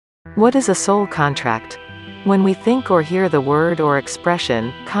What is a soul contract? When we think or hear the word or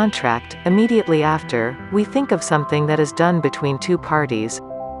expression, contract, immediately after, we think of something that is done between two parties.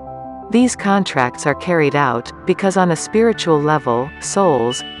 These contracts are carried out, because on a spiritual level,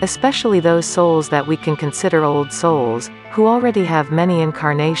 souls, especially those souls that we can consider old souls, who already have many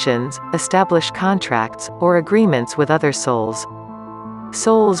incarnations, establish contracts, or agreements with other souls.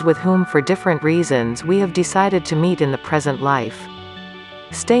 Souls with whom for different reasons we have decided to meet in the present life.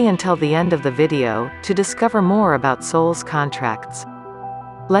 Stay until the end of the video, to discover more about souls' contracts.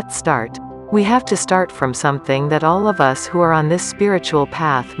 Let's start. We have to start from something that all of us who are on this spiritual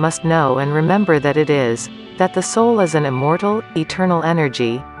path must know and remember, that it is, that the soul is an immortal, eternal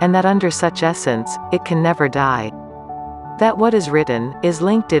energy, and that under such essence, it can never die. That what is written, is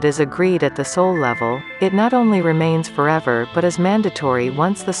linked, it is agreed at the soul level, it not only remains forever but is mandatory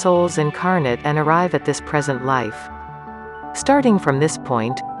once the souls incarnate and arrive at this present life. Starting from this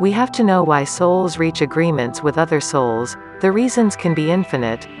point, we have to know why souls reach agreements with other souls. The reasons can be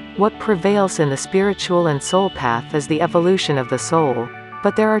infinite. What prevails in the spiritual and soul path is the evolution of the soul,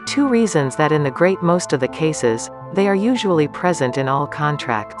 but there are two reasons that in the great most of the cases, they are usually present in all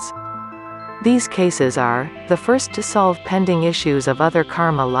contracts. These cases are, the first to solve pending issues of other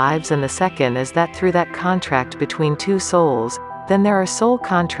karma lives, and the second is that through that contract between two souls, then there are soul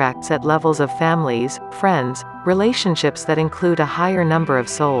contracts at levels of families, friends, relationships that include a higher number of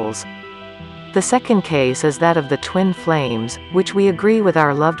souls. The second case is that of the twin flames, which we agree with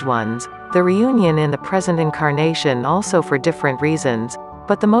our loved ones, the reunion in the present incarnation also for different reasons,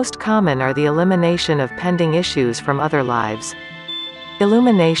 but the most common are the elimination of pending issues from other lives.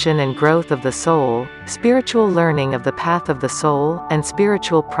 Illumination and growth of the soul, spiritual learning of the path of the soul, and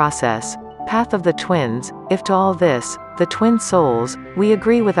spiritual process, path of the twins. If to all this, the twin souls, we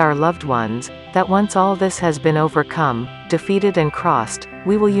agree with our loved ones, that once all this has been overcome, defeated and crossed,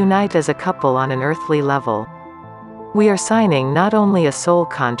 we will unite as a couple on an earthly level. We are signing not only a soul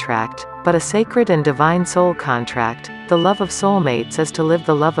contract, but a sacred and divine soul contract. The love of soulmates is to live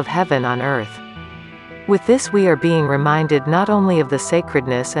the love of heaven on earth. With this we are being reminded not only of the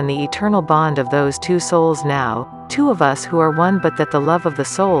sacredness and the eternal bond of those two souls now, two of us who are one, but that the love of the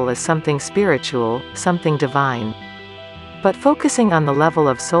soul is something spiritual, something divine. But focusing on the level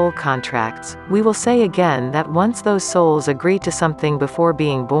of soul contracts, we will say again that once those souls agree to something before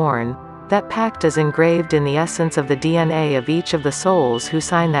being born, that pact is engraved in the essence of the DNA of each of the souls who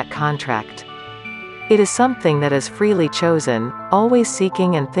sign that contract. It is something that is freely chosen, always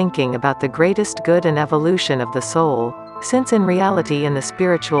seeking and thinking about the greatest good and evolution of the soul, since in reality in the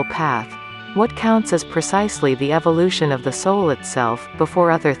spiritual path, what counts is precisely the evolution of the soul itself, before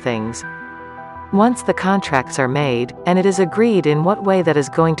other things. Once the contracts are made, and it is agreed in what way that is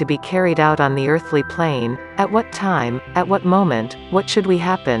going to be carried out on the earthly plane, at what time, at what moment, what should we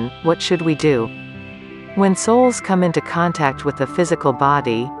happen, what should we do. When souls come into contact with the physical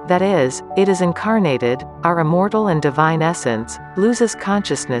body, that is, it is incarnated, our immortal and divine essence loses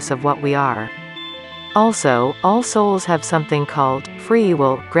consciousness of what we are. Also, all souls have something called free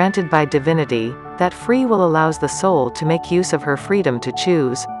will, granted by divinity. That free will allows the soul to make use of her freedom to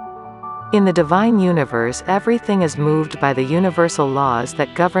choose. In the divine universe, everything is moved by the universal laws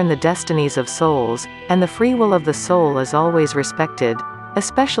that govern the destinies of souls, and the free will of the soul is always respected,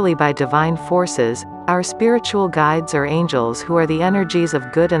 especially by divine forces, our spiritual guides or angels, who are the energies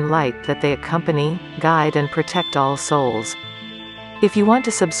of good and light that they accompany, guide and protect all souls. If you want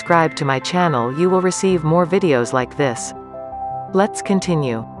to subscribe to my channel, you will receive more videos like this. Let's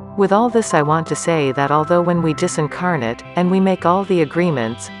continue. With all this, I want to say that although when we disincarnate, and we make all the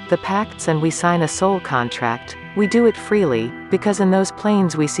agreements, the pacts, and we sign a soul contract, we do it freely, because in those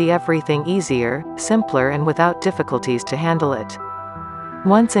planes we see everything easier, simpler, and without difficulties to handle it.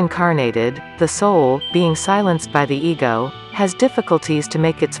 Once incarnated, the soul, being silenced by the ego, has difficulties to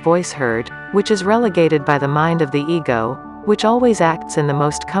make its voice heard, which is relegated by the mind of the ego, which always acts in the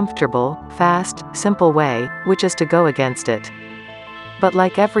most comfortable, fast, simple way, which is to go against it. But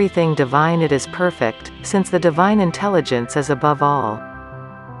like everything divine, it is perfect, since the divine intelligence is above all.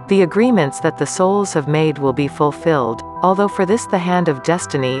 The agreements that the souls have made will be fulfilled, although for this the hand of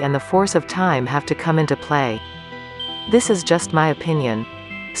destiny and the force of time have to come into play. This is just my opinion.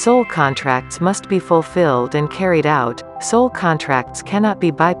 Soul contracts must be fulfilled and carried out. Soul contracts cannot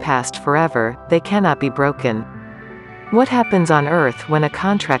be bypassed forever, they cannot be broken. What happens on earth when a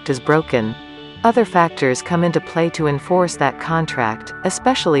contract is broken? Other factors come into play to enforce that contract,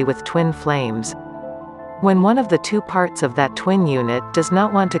 especially with twin flames. When one of the two parts of that twin unit does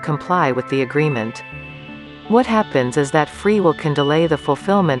not want to comply with the agreement, what happens is that free will can delay the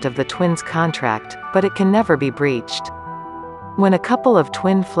fulfillment of the twins' contract, but it can never be breached. When a couple of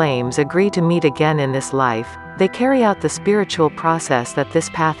twin flames agree to meet again in this life, they carry out the spiritual process that this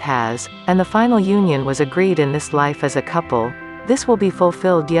path has, and the final union was agreed in this life as a couple. This will be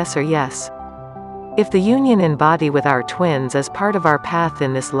fulfilled, yes or yes. If the union in body with our twins is part of our path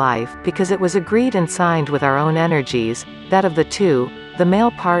in this life, because it was agreed and signed with our own energies, that of the two, the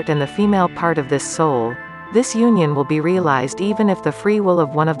male part and the female part of this soul, this union will be realized even if the free will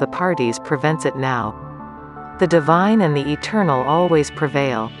of one of the parties prevents it now. The divine and the eternal always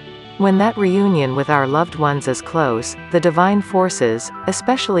prevail. When that reunion with our loved ones is close, the divine forces,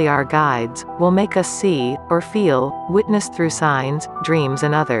 especially our guides, will make us see, or feel, witness through signs, dreams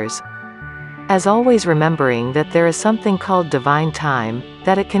and others. As always remembering that there is something called divine time,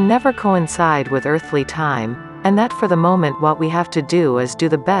 that it can never coincide with earthly time, and that for the moment what we have to do is do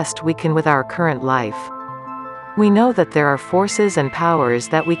the best we can with our current life. We know that there are forces and powers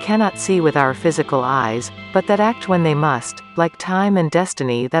that we cannot see with our physical eyes, but that act when they must, like time and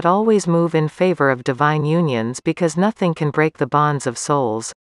destiny, that always move in favor of divine unions, because nothing can break the bonds of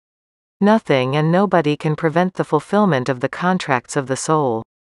souls. Nothing and nobody can prevent the fulfillment of the contracts of the soul.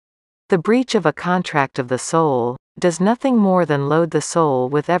 The breach of a contract of the soul does nothing more than load the soul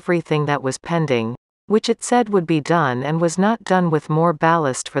with everything that was pending, which it said would be done and was not done, with more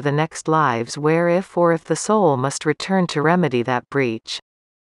ballast for the next lives where if the soul must return to remedy that breach.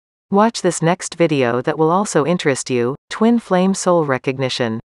 Watch this next video that will also interest you, Twin Flame Soul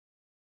Recognition.